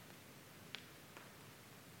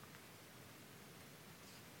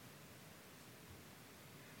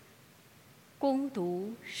恭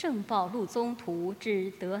读圣保禄宗徒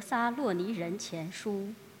致得撒洛尼人前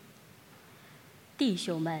书。弟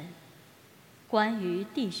兄们，关于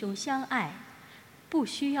弟兄相爱，不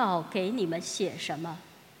需要给你们写什么，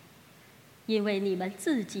因为你们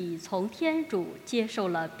自己从天主接受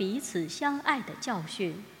了彼此相爱的教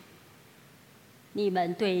训。你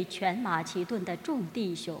们对全马其顿的众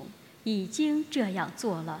弟兄已经这样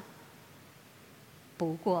做了。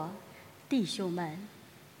不过，弟兄们，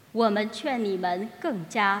我们劝你们更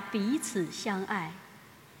加彼此相爱。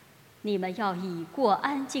你们要以过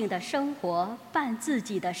安静的生活，办自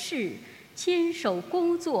己的事，亲手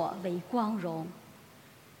工作为光荣，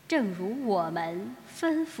正如我们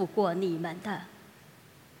吩咐过你们的。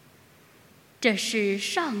这是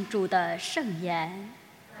上主的圣言。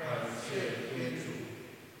感谢天主。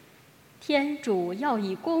天主要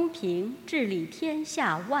以公平治理天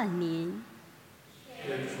下万民。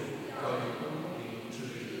天主要以公平治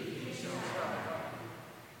理天下万民。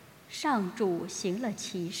上主行了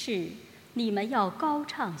奇事，你们要高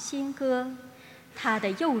唱新歌。他的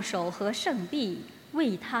右手和圣臂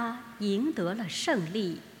为他赢得了胜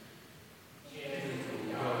利。天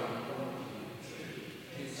主要以公平治理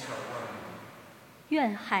天下万民。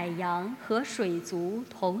愿海洋和水族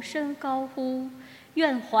同声高呼，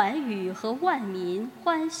愿寰宇和万民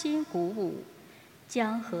欢欣鼓舞。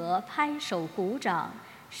江河拍手鼓掌，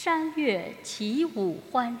山岳起舞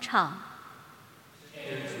欢唱。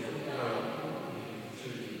天主要以公平治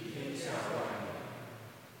理天下万民。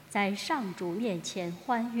在上主面前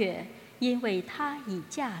欢跃，因为他已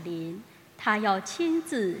驾临，他要亲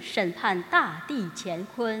自审判大地乾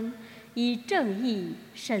坤，以正义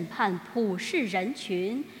审判普世人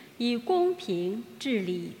群，以公平治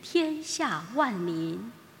理天下万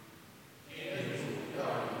民。天主要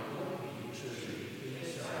以公平治理天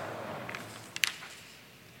下万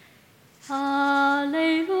民。阿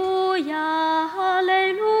肋路亚，阿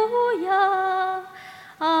肋路亚，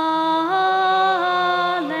阿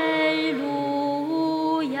肋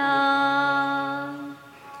路亚，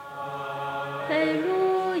阿肋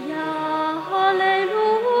路亚，阿肋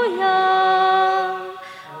路亚，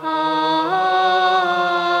阿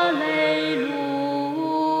肋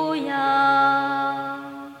路亚。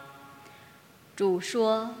主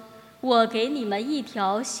说：“我给你们一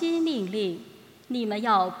条新命令，你们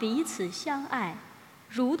要彼此相爱，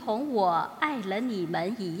如同我爱了你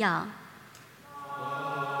们一样。”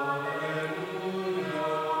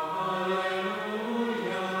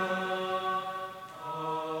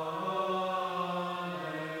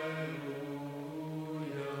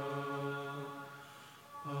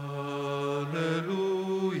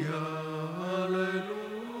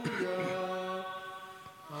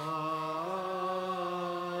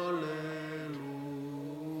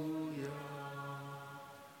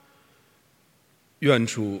愿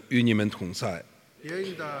主与你们同在，愿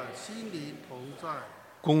你的心灵同在。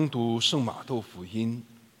恭读圣马窦福音，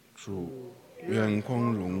主，愿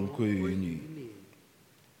光荣归于你。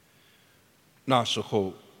那时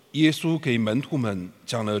候，耶稣给门徒们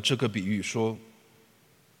讲了这个比喻，说：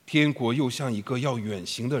天国又像一个要远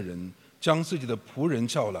行的人，将自己的仆人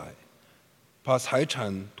叫来，把财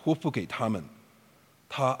产托付给他们。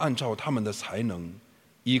他按照他们的才能，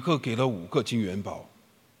一个给了5个金元宝，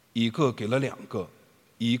一个给了2个，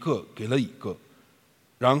一个给了1个，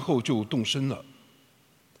然后就动身了。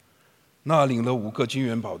那领了5个金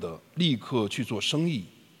元宝的，立刻去做生意，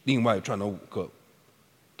另外赚了5个。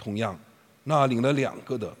同样，那领了2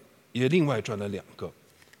个的，也另外赚了2个。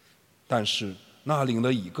但是那领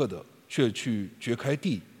了1个的，却去掘开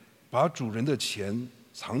地，把主人的钱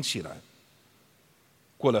藏起来。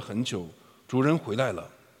过了很久，主人回来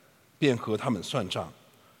了，便和他们算账。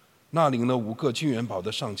那领了5个金元宝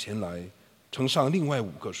的上前来，呈上另外5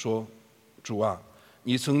个，说：主啊，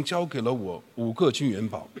你曾交给了我5个金元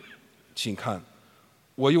宝，请看，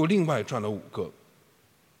我又另外赚了5个。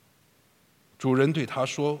主人对他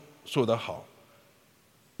说：做得好，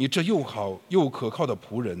你这又好又可靠的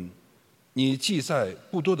仆人，你既在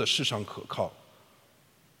不多的事上可靠，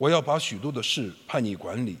我要把许多的事派你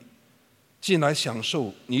管理，进来享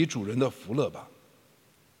受你主人的福乐吧。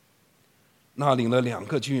那领了2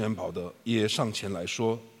个金元宝的也上前来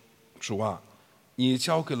说：主啊，你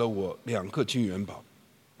交给了我2个金元宝，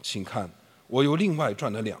请看，我又另外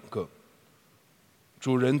赚了2个。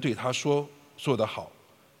主人对他说：做得好，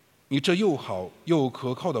你这又好又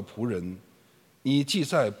可靠的仆人，你既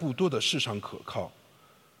在不多的事上可靠，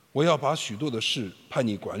我要把许多的事派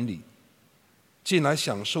你管理，进来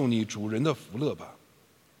享受你主人的福乐吧。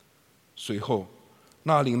随后，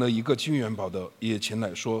那领了1个金元宝的也前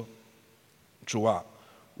来说：主啊，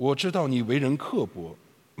我知道你为人刻薄，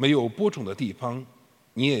没有播种的地方，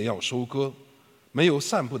你也要收割；没有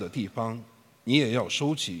散布的地方，你也要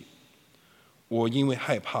收集。我因为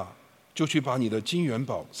害怕，就去把你的金元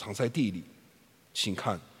宝藏在地里。请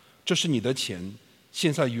看，这是你的钱，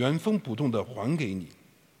现在原封不动地还给你。”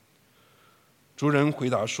主人回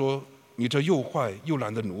答说：“你这又坏又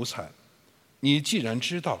懒的奴才，你既然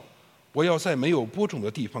知道我要在没有播种的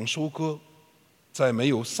地方收割，在没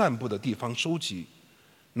有散布的地方收集，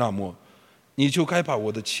那么你就该把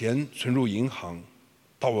我的钱存入银行，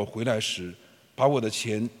到我回来时，把我的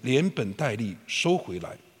钱连本带利收回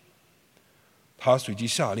来。”他随即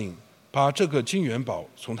下令把这个金元宝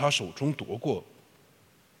从他手中夺过，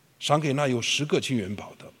赏给那有10个金元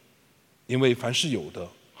宝的，因为凡是有的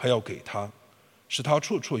还要给他，使他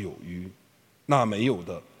绰绰有余；那没有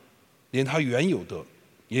的，连他原有的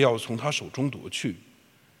也要从他手中夺去。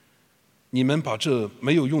你们把这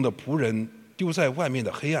没有用的仆人丢在外面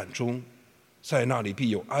的黑暗中，在那里必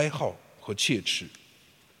有哀号和切齿。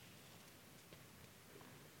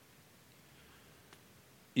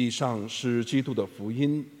以上是基督的福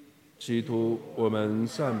音。基督，我们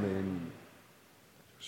赞美你。